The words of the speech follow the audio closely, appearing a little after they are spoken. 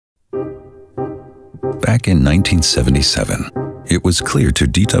Back in 1977, it was clear to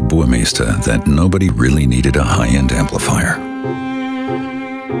Dieter Burmester that nobody really needed a high-end amplifier.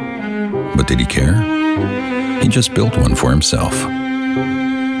 But did he care? He just built one for himself.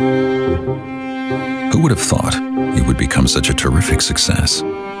 Who would have thought he would become such a terrific success?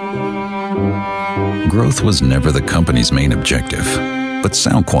 Growth was never the company's main objective, but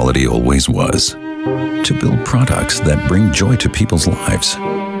sound quality always was. To build products that bring joy to people's lives,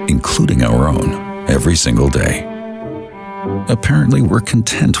 including our own, every single day. Apparently, we're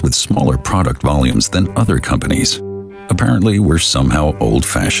content with smaller product volumes than other companies. Apparently, we're somehow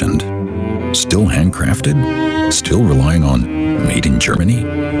old-fashioned. Still handcrafted? Still relying on made in Germany?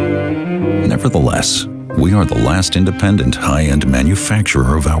 Nevertheless, we are the last independent high-end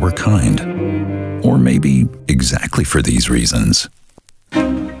manufacturer of our kind. Or maybe exactly for these reasons.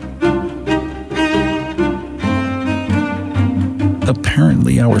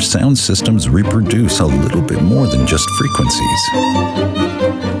 Apparently, our sound systems reproduce a little bit more than just frequencies,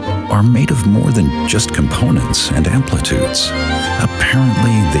 are made of more than just components and amplitudes.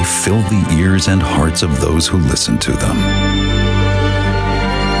 Apparently, they fill the ears and hearts of those who listen to them.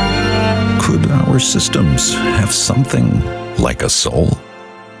 Could our systems have something like a soul?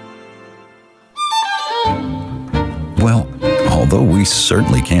 Well, although we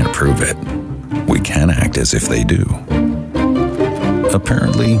certainly can't prove it, we can act as if they do.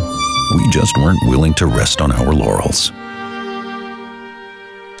 Apparently, we just weren't willing to rest on our laurels.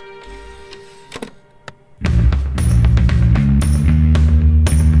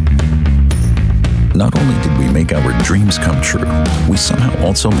 Not only did we make our dreams come true, we somehow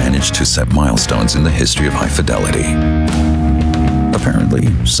also managed to set milestones in the history of high fidelity. Apparently,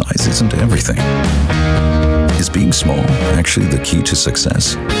 size isn't everything. Is being small actually the key to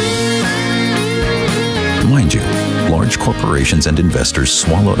success? Mind you, large corporations and investors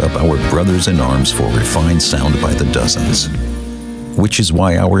swallowed up our brothers in arms for refined sound by the dozens. Which is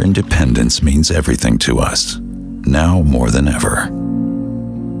why our independence means everything to us, now more than ever.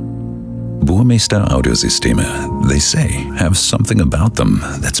 Burmester Audiosysteme, they say, have something about them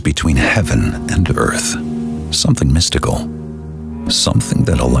that's between heaven and earth. Something mystical. Something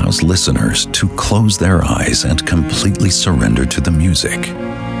that allows listeners to close their eyes and completely surrender to the music.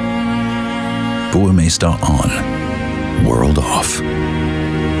 Burmester on, world off.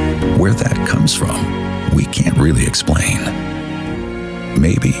 Where that comes from, we can't really explain.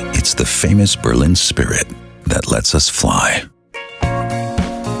 Maybe it's the famous Berlin spirit that lets us fly.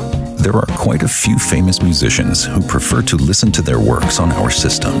 There are quite a few famous musicians who prefer to listen to their works on our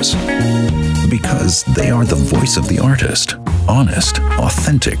systems because they are the voice of the artist, honest,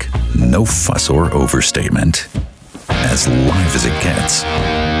 authentic, no fuss or overstatement, as live as it gets.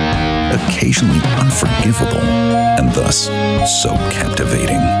 Occasionally unforgivable, and thus so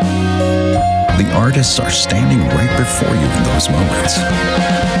captivating. The artists are standing right before you in those moments.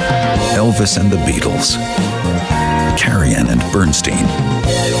 Elvis and the Beatles, Carrie-Anne and Bernstein,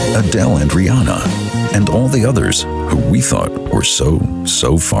 Adele and Rihanna, and all the others who we thought were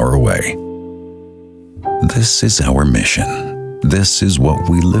so far away. This is our mission. This is what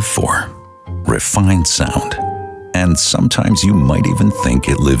we live for. Refined sound. And sometimes you might even think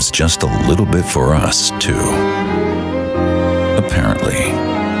it lives just a little bit for us, too.